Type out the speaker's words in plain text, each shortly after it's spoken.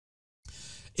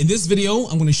In this video,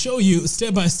 I'm going to show you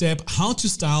step by step how to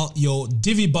style your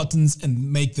Divi buttons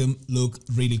and make them look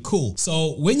really cool.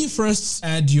 So when you first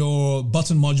add your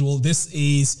button module, this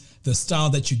is the style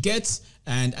that you get.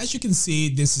 And as you can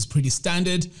see, this is pretty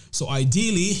standard. So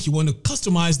ideally, you want to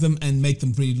customize them and make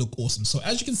them really look awesome. So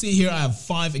as you can see here, I have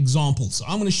 5 examples. So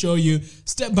I'm going to show you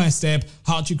step by step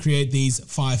how to create these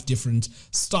 5 different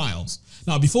styles.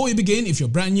 Now, before we begin, if you're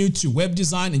brand new to web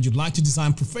design and you'd like to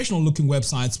design professional looking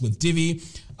websites with Divi,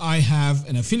 I have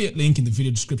an affiliate link in the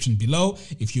video description below.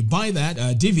 If you buy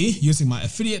that Divi using my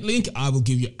affiliate link, I will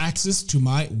give you access to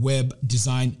my web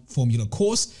design formula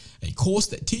course, a course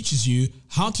that teaches you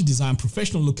how to design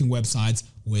professional looking websites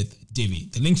with Divi.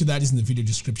 The link to that is in the video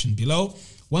description below.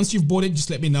 Once you've bought it, just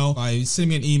let me know by sending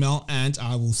me an email and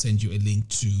I will send you a link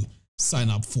to sign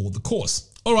up for the course.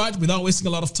 All right, without wasting a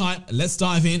lot of time, let's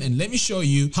dive in and let me show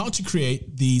you how to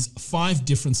create these 5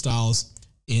 different styles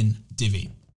in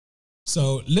Divi.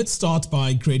 So let's start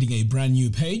by creating a brand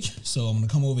new page. So I'm going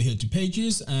to come over here to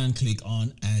pages and click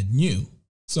on add new.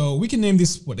 So we can name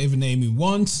this whatever name we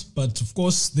want, but of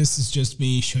course, this is just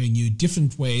me showing you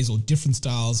different ways or different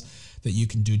styles that you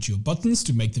can do to your buttons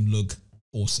to make them look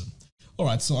awesome. All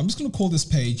right, so I'm just going to call this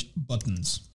page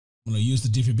buttons. I'm going to use the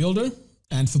Divi builder.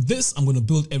 And for this, I'm going to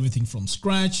build everything from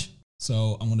scratch.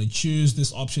 So I'm going to choose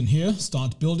this option here,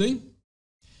 start building.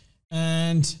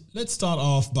 And let's start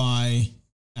off by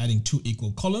adding 2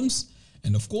 equal columns.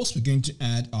 And of course, we're going to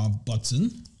add our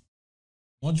button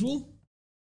module.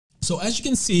 So as you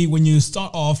can see, when you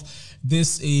start off,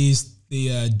 this is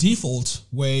the default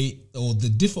way or the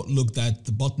default look that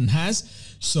the button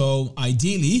has. So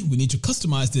ideally, we need to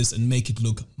customize this and make it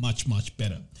look much, much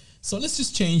better. So let's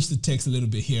just change the text a little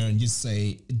bit here and just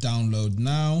say download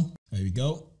now. There we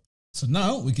go. So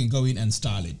now we can go in and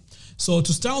style it. So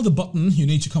to style the button, you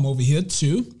need to come over here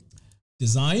to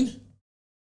design,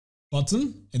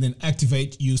 button, and then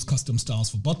activate use custom styles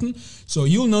for button. So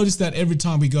you'll notice that every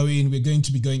time we go in, we're going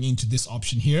to be going into this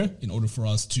option here in order for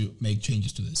us to make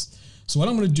changes to this. So what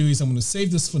I'm going to do is I'm going to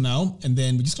save this for now, and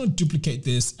then we're just going to duplicate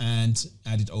this and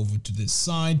add it over to this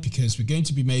side because we're going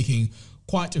to be making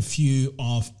quite a few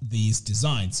of these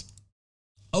designs.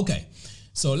 Okay,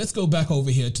 so let's go back over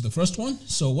here to the first one.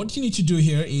 So what you need to do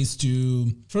here is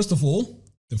to, first of all,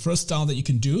 the first style that you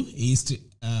can do is to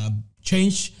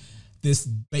change this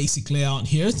basic layout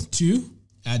here to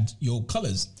add your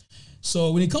colors.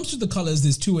 So when it comes to the colors,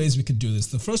 there's 2 ways we could do this.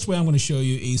 The first way I'm going to show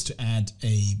you is to add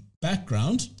a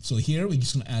background. So here we're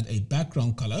just going to add a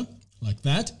background color like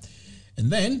that.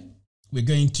 And then we're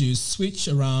going to switch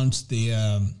around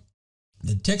the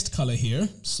text color here.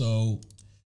 So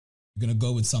we're going to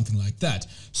go with something like that.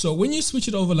 So when you switch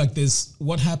it over like this,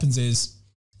 what happens is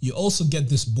you also get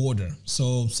this border.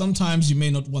 So sometimes you may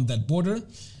not want that border.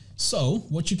 So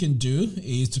what you can do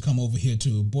is to come over here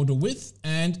to border width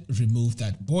and remove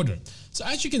that border. So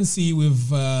as you can see, we've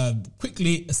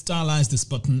quickly stylized this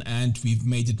button and we've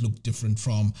made it look different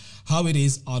from how it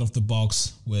is out of the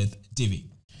box with Divi.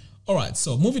 All right,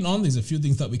 so moving on, there's a few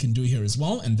things that we can do here as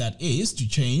well, and that is to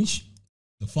change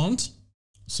the font.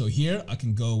 So here I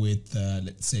can go with,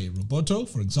 let's say Roboto,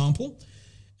 for example,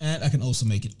 and I can also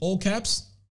make it all caps.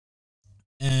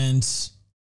 And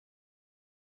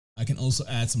I can also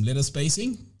add some letter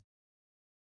spacing.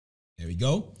 There we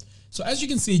go. So as you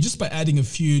can see, just by adding a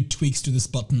few tweaks to this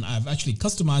button, I've actually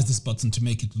customized this button to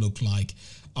make it look like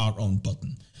our own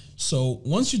button. So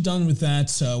once you're done with that,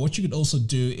 what you could also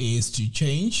do is to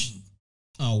change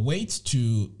our weight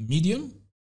to medium,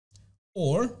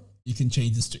 or you can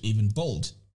change this to even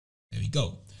bold. There we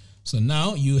go. So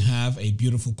now you have a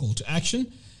beautiful call to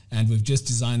action. And we've just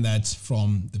designed that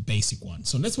from the basic one.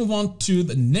 So let's move on to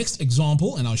the next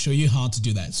example and I'll show you how to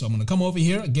do that. So I'm going to come over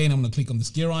here. Again, I'm going to click on this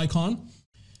gear icon.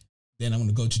 Then I'm going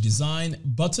to go to design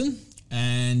button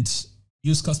and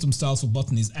use custom styles for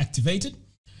button is activated.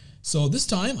 So this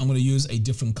time I'm going to use a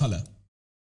different color.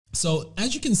 So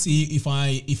as you can see, if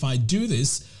I do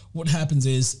this, what happens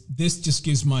is this just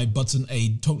gives my button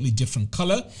a totally different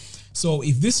color. So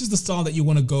if this is the style that you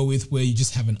want to go with where you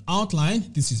just have an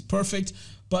outline, this is perfect.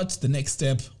 But the next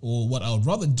step, or what I would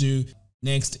rather do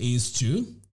next, is to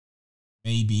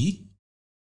maybe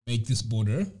make this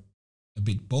border a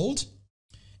bit bold.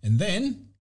 And then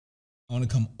I want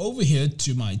to come over here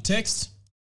to my text.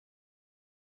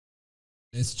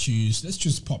 Let's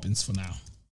choose Poppins for now.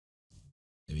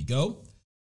 There we go.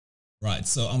 Right,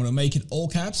 so I'm going to make it all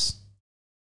caps.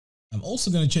 I'm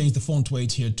also going to change the font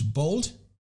weight here to bold.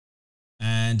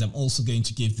 And I'm also going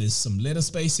to give this some letter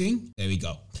spacing. There we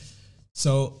go.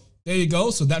 So there you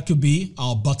go. So that could be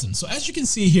our button. So as you can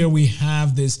see here, we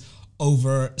have this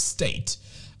overstate.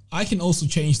 I can also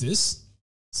change this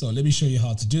So let me show you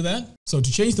how to do that. So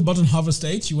to change the button hover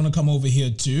state, you want to come over here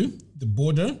to the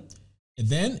border, and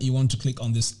then you want to click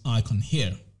on this icon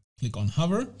here. Click on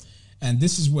hover, and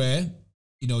this is where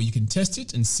you can test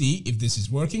it and see if this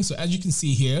is working. So as you can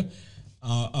see here,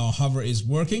 our hover is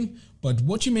working. But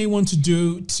what you may want to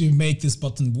do to make this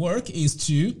button work is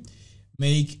to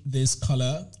make this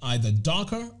color either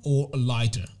darker or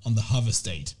lighter on the hover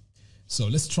state. So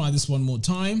let's try this one more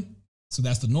time. So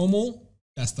that's the normal,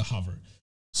 that's the hover.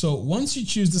 So once you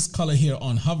choose this color here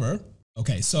on hover,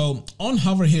 okay, so on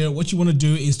hover here, what you want to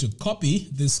do is to copy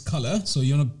this color. So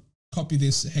you want to copy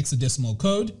this hexadecimal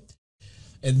code.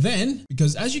 And then,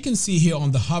 because as you can see here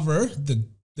on the hover,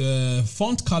 the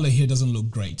font color here doesn't look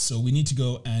great. So we need to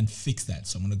go and fix that.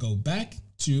 So I'm going to go back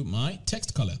to my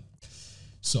text color.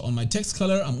 So on my text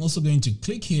color, I'm also going to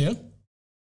click here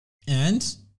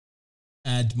and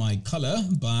add my color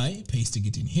by pasting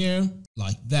it in here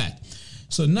like that.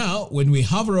 So now when we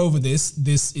hover over this,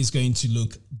 this is going to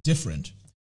look different.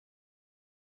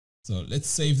 So let's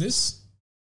save this.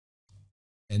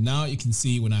 And now you can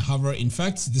see when I hover, in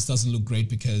fact, this doesn't look great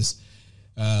because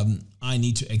I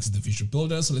need to exit the Visual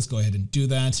Builder. So let's go ahead and do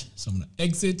that. So I'm going to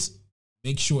exit,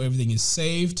 make sure everything is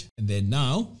saved. And then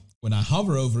now when I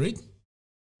hover over it,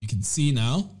 you can see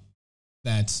now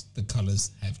that the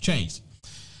colors have changed.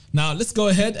 Now let's go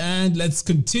ahead and let's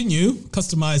continue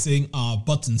customizing our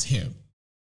buttons here.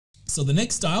 So the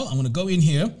next style, I'm going to go in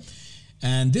here,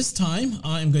 and this time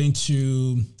I'm going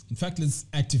to, in fact, let's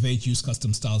activate use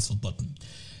custom styles for button.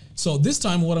 So this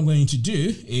time what I'm going to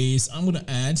do is I'm going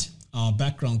to add our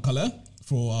background color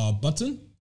for our button.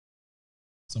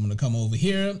 So I'm going to come over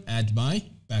here, add my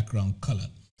background color.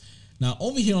 Now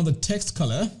over here on the text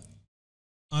color,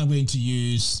 I'm going to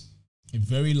use a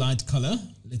very light color.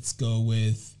 Let's go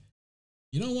with,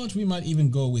 you know what, we might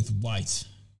even go with white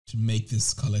to make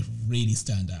this color really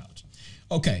stand out.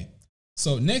 Okay,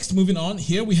 so next, moving on,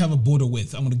 here we have a border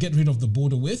width. I'm going to get rid of the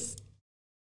border width,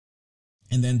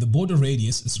 and then the border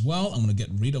radius as well. I'm going to get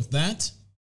rid of that.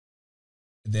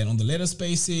 And then on the letter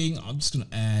spacing, I'm just going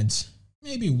to add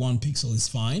maybe 1 pixel is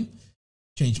fine.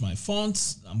 Change my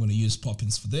font. I'm going to use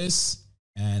Poppins for this,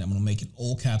 and I'm going to make it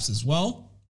all caps as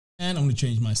well. And I'm going to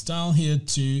change my style here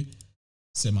to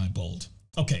semi-bold.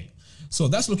 Okay. So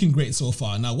that's looking great so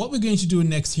far. Now what we're going to do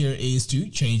next here is to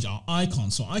change our icon.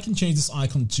 So I can change this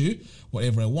icon to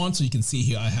whatever I want. So you can see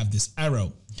here I have this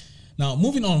arrow. Now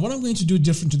moving on, what I'm going to do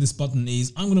different to this button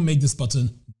is I'm going to make this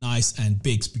button nice and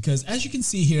big, because as you can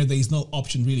see here, there is no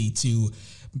option really to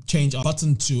change our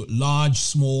button to large,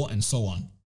 small, and so on.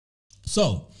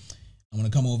 So I'm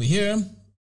going to come over here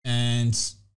and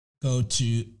go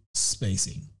to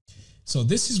spacing. So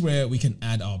this is where we can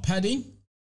add our padding.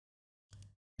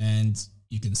 And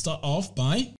you can start off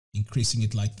by increasing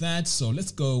it like that. So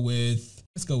let's go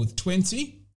with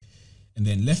 20, and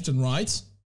then left and right.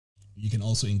 You can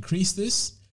also increase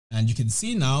this, and you can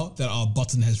see now that our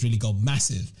button has really got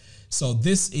massive. So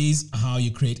this is how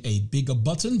you create a bigger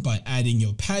button, by adding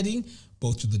your padding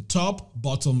both to the top,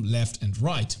 bottom, left, and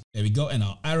right. There we go. And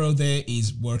our arrow there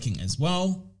is working as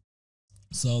well.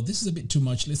 So this is a bit too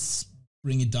much. Let's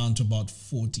bring it down to about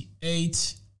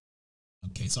 48.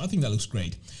 Okay, so I think that looks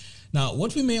great. Now,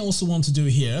 what we may also want to do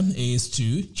here is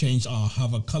to change our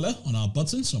hover color on our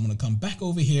button. So I'm going to come back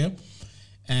over here,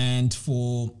 and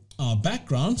for our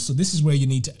background, so this is where you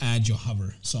need to add your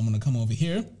hover. So I'm going to come over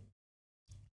here,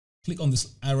 click on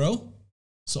this arrow.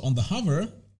 So on the hover,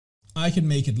 I can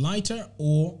make it lighter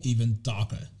or even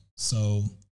darker. So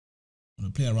I'm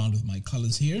going to play around with my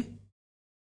colors here.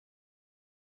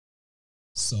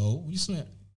 So we just want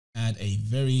to add a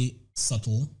very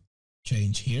subtle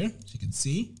change here, as you can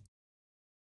see.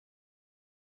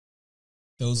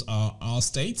 Those are our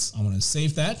states. I'm going to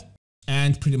save that,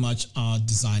 and pretty much our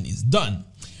design is done.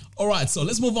 All right, so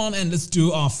let's move on and let's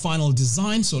do our final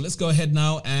design. So let's go ahead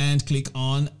now and click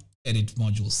on Edit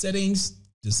Module Settings,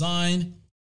 Design,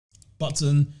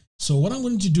 Button. So what I'm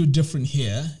going to do different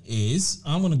here is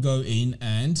I'm going to go in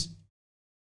and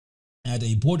add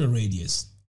a border radius.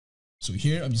 So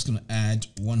here I'm just going to add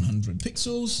 100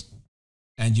 pixels.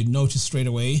 And you notice straight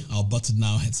away our button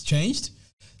now has changed.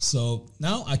 So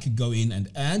now I could go in and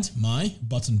add my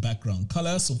button background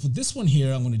color. So for this one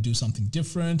here, I'm going to do something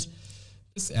different.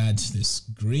 Let's add this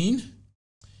green.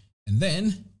 And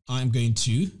then I'm going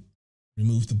to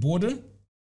remove the border.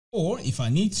 Or if I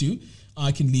need to,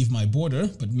 I can leave my border,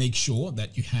 but make sure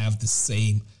that you have the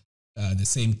same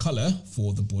color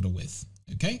for the border width.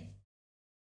 Okay.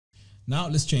 Now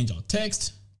let's change our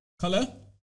text color.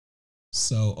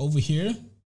 So over here,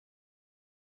 let's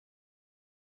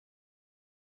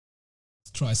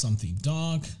try something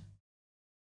dark.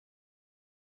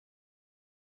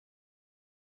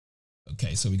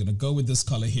 Okay, so we're going to go with this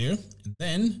color here. And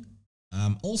then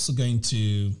I'm also going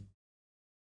to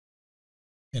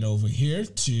head over here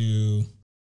to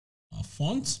our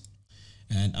font.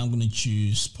 And I'm going to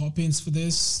choose Poppins for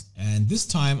this. And this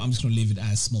time I'm just going to leave it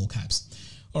as small caps.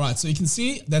 All right, so you can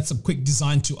see that's a quick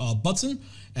design to our button.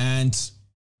 And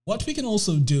what we can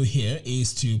also do here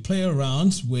is to play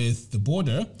around with the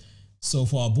border. So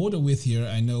for our border width here,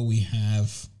 I know we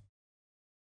have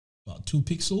about 2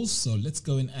 pixels. So let's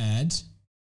go and add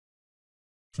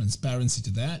transparency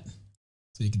to that.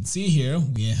 So you can see here,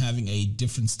 we are having a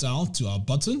different style to our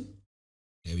button.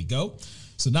 There we go.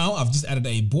 So now I've just added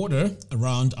a border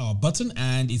around our button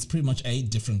and it's pretty much a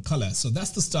different color. So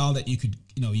that's the style that you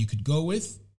could go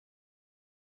with.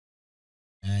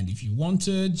 And if you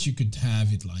wanted, you could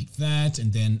have it like that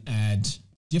and then add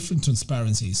different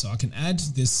transparency. So I can add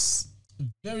this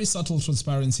very subtle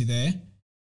transparency there,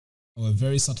 or a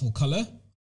very subtle color.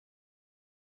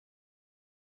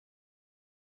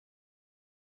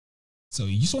 So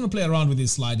you just want to play around with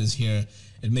these sliders here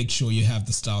and make sure you have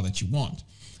the style that you want.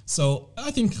 So I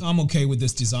think I'm okay with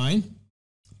this design.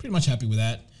 Pretty much happy with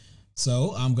that.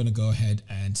 So I'm going to go ahead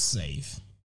and save.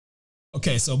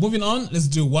 Okay, so moving on, let's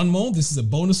do one more. This is a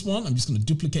bonus one. I'm just going to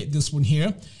duplicate this one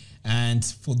here. And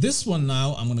for this one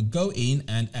now, I'm going to go in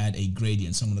and add a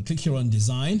gradient. So I'm going to click here on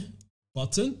design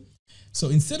button. So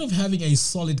instead of having a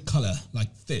solid color like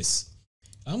this,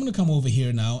 I'm going to come over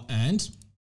here now and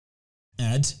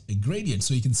add a gradient.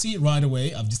 So you can see it right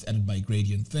away. I've just added my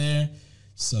gradient there.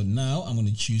 So now I'm going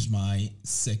to choose my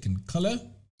second color.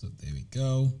 So there we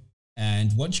go.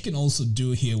 And what you can also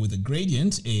do here with the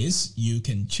gradient is you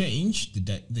can change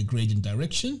the gradient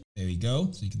direction. There we go.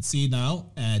 So you can see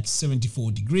now at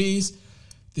 74 degrees,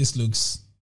 this looks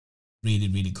really,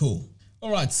 really cool.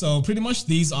 All right, so pretty much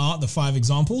these are the 5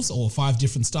 examples or 5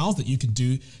 different styles that you can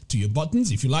do to your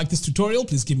buttons. If you like this tutorial,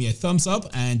 please give me a thumbs up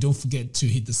and don't forget to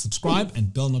hit the subscribe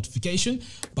and bell notification.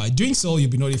 By doing so,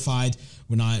 you'll be notified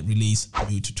when I release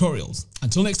new tutorials.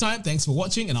 Until next time, thanks for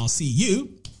watching and I'll see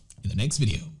you in the next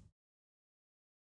video.